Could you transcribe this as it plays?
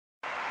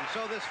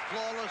So this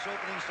flawless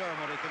opening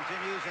ceremony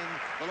continues in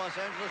the Los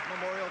Angeles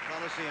Memorial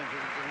Coliseum to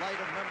the delight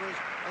of members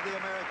of the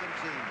American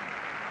team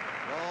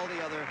and all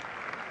the other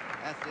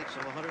athletes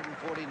of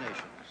 140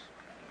 nations.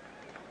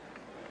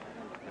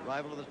 The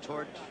arrival of the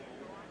torch,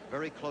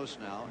 very close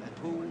now, and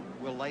who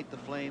will light the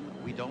flame,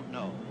 we don't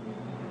know.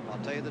 I'll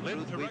tell you the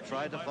truth, we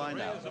tried to find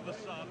out. Of the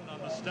sun on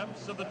the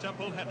steps of the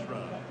Temple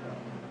Hetra,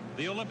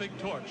 the Olympic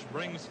torch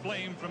brings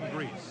flame from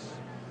Greece.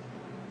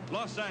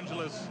 Los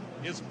Angeles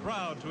is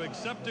proud to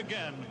accept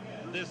again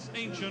this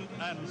ancient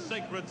and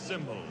sacred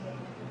symbol.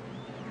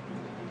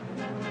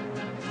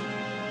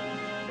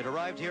 It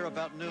arrived here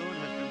about noon,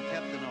 has been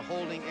kept in a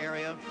holding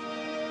area.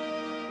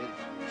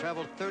 It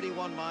traveled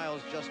 31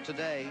 miles just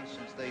today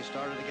since they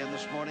started again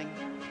this morning.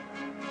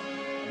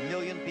 1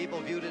 million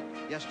people viewed it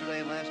yesterday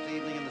and last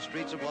evening in the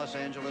streets of Los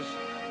Angeles.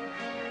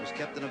 It was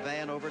kept in a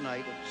van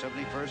overnight at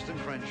 71st and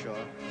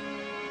Crenshaw.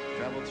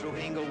 Traveled through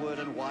Inglewood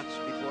and Watts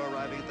before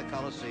arriving at the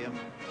Coliseum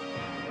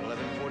at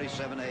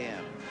 11:47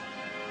 a.m.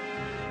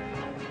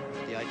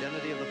 The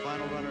identity of the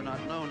final runner not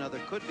known. Now,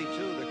 there could be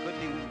two. There could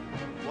be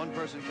one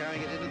person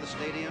carrying it into the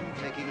stadium,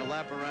 taking a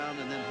lap around,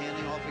 and then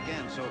handing off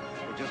again. So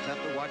we'll just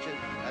have to watch it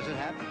as it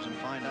happens and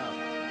find out.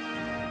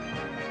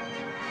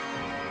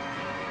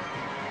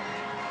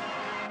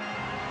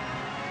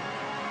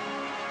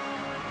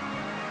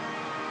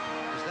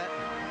 Is that?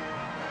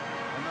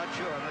 I'm not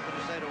sure. I'm not going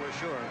to say that we're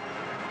sure.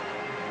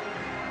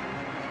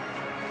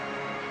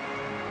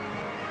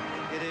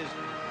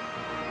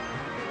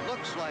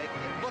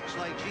 It looks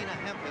like Gina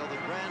Hemphill, the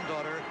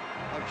granddaughter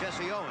of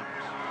Jesse Owens.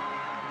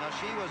 Now,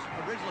 she was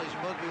originally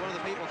supposed to be one of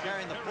the people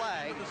carrying the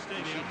flag,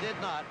 and she did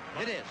not.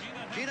 It is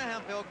Gina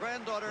Hemphill,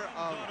 granddaughter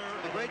of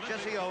the great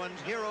Jesse Owens,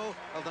 hero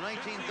of the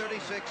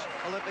 1936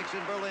 Olympics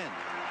in Berlin.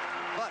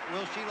 But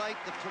will she light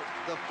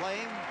the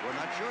flame? We're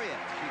not sure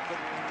yet. She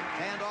could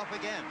hand off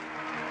again.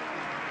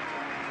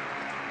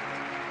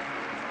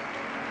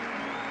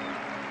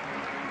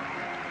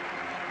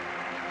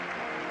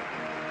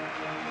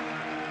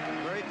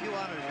 Few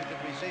honors you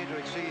could receive to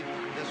exceed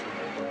this one.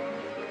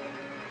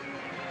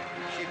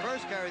 She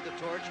first carried the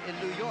torch in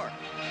New York.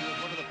 She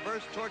was one of the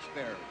first torch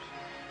bearers.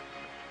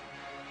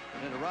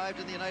 And it arrived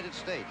in the United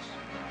States.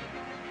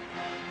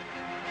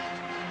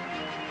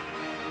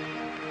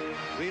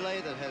 Relay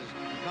that has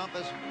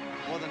encompassed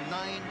more than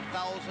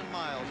 9,000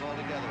 miles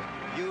altogether,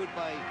 viewed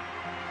by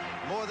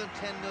more than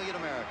 10 million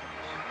Americans.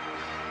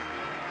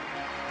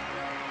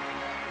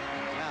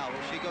 Now,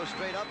 will she go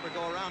straight up or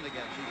go around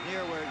again? She's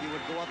near where you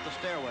would go up the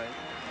stairway.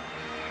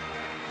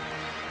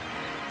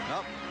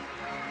 Nope.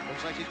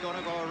 Looks like she's going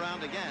to go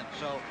around again.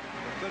 So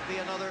there could be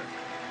another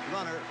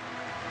runner.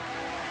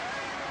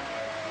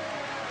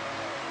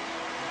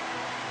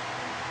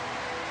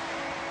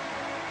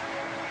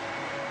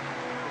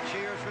 The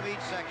cheers from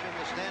each section,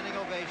 the standing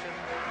ovation.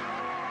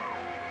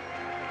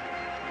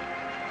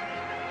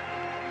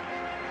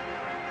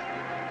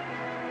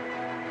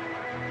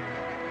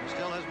 He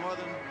still has more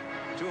than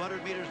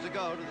 200 meters to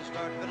go to the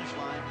start-finish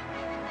line.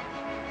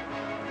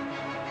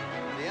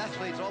 The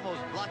athlete's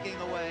almost blocking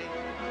the way,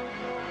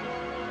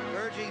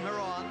 urging her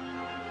on.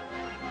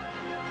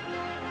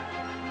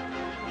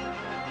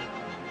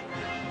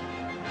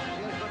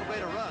 She has no way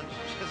to run.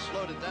 She just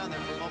slowed it down there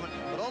for a moment,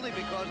 but only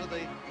because of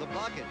the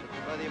blockage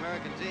by the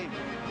American team.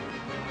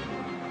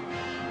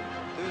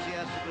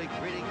 Enthusiastically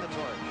greeting the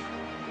torch.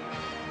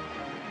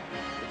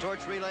 The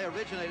torch relay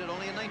originated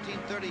only in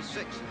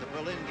 1936 at the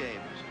Berlin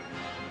Games,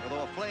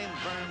 although a flame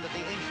burned at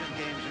the ancient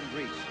games in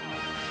Greece.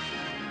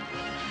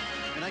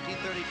 In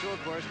 1932,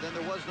 of course, then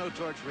there was no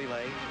torch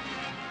relay.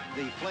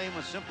 The flame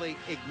was simply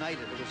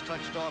ignited. It was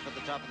touched off at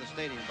the top of the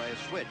stadium by a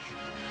switch.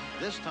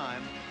 This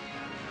time,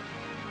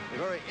 a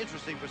very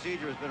interesting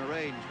procedure has been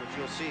arranged, which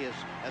you'll see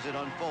as it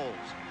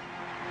unfolds.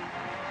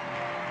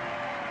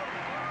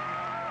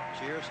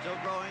 Cheers still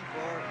growing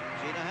for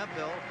Gina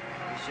Hemphill.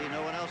 We see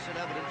no one else in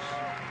evidence.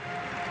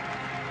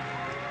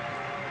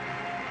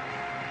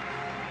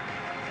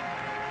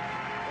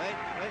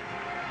 Wait.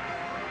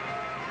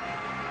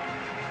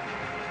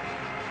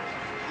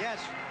 Yes,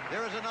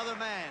 there is another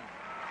man.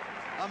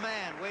 A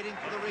man waiting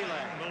for the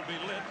relay.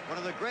 One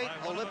of the great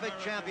Olympic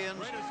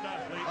champions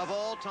of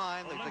all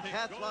time, the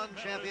decathlon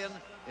champion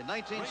in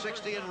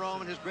 1960 in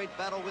Rome in his great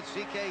battle with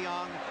C.K.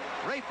 Young,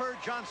 Rafer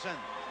Johnson.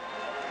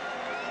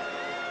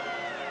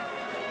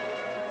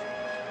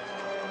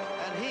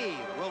 And he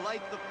will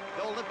light the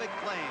Olympic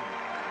flame.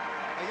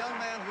 A young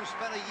man who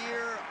spent a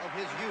year of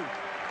his youth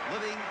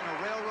living in a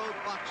railroad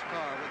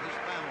boxcar with his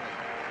family.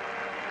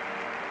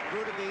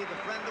 Grew to be the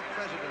friend of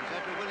presidents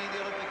after winning the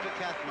Olympic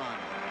decathlon.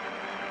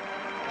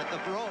 At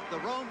the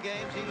Rome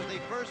Games, he was the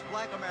first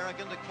black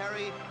American to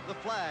carry the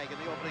flag in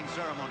the opening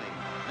ceremony.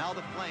 Now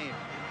the flame.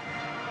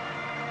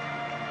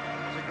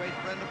 He's a great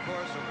friend, of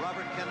course, of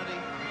Robert Kennedy.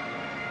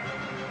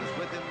 He was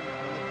with him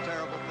when the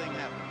terrible thing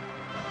happened.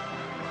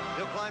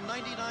 He'll climb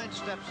 99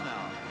 steps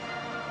now.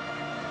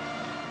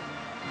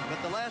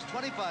 But the last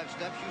 25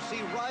 steps you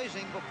see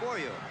rising before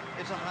you.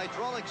 It's a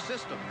hydraulic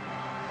system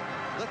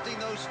lifting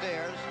those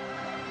stairs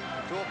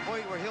to a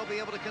point where he'll be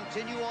able to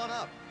continue on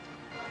up.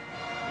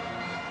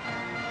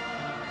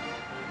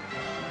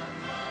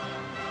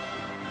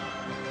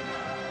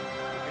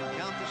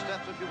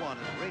 on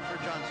as Rafer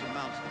Johnson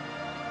mounts them.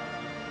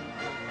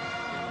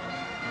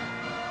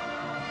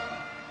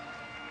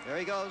 There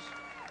he goes.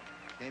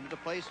 Came into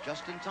place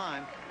just in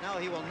time. Now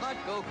he will not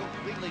go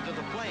completely to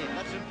the flame.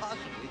 That's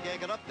impossible. He can't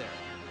get up there.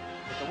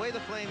 But the way the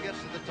flame gets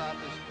to the top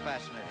is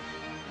fascinating.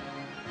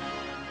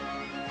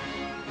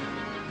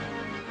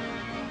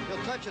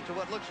 He'll touch it to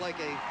what looks like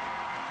a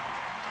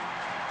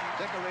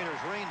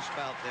decorator's rain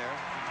spout there.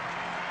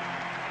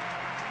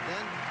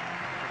 Then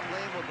the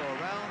flame will go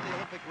around the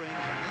Olympic ring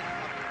and link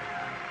up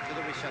to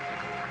the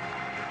receptacle.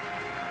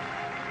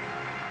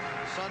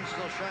 The sun's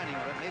still shining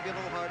on it. Maybe a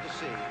little hard to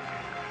see.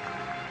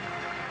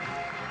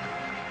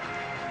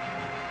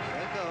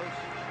 There it goes.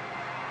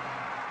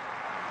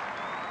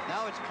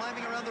 Now it's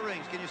climbing around the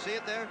rings. Can you see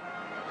it there?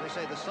 They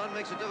say the sun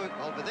makes it difficult.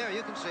 Over there,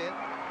 you can see it.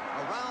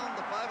 Around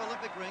the 5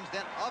 Olympic rings,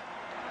 then up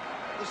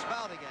the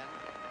spout again.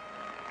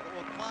 It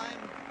will climb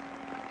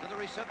to the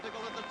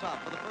receptacle at the top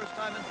for the first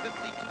time in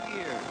 52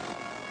 years.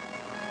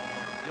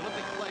 The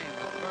Olympic flame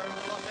will burn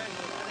Los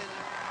Angeles, and it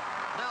is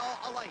now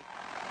alight.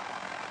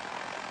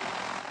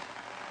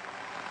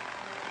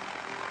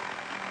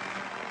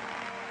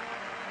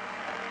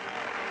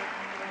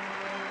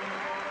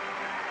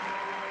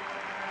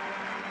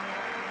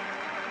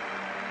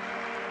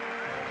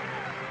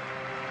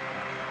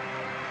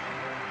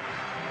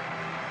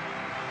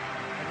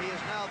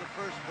 Now the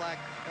first black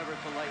ever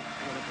to light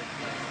the Olympic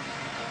flame.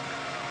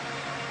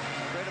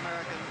 The great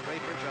American,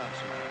 Rafer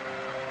Johnson.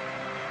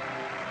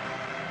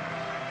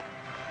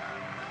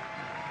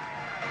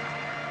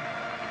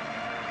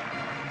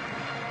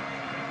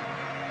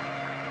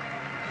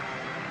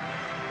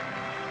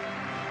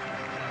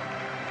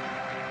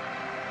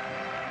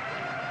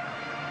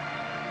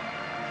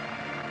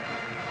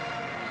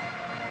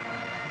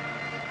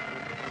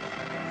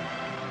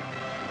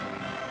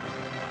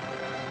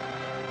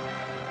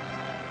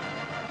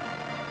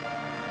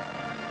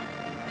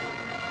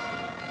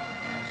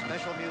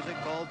 Special music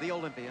called The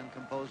Olympian,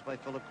 composed by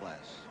Philip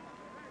Glass.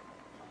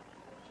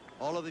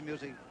 All of the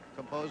music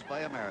composed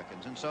by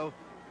Americans. And so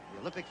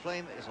the Olympic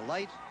flame is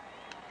alight.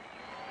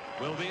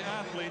 Will the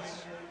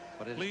athletes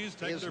please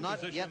take is their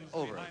not yet positions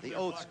over. behind The their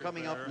oath's blockers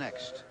coming up there,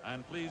 next.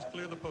 and please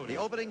clear the podium. The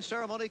opening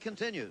ceremony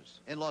continues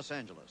in Los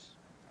Angeles.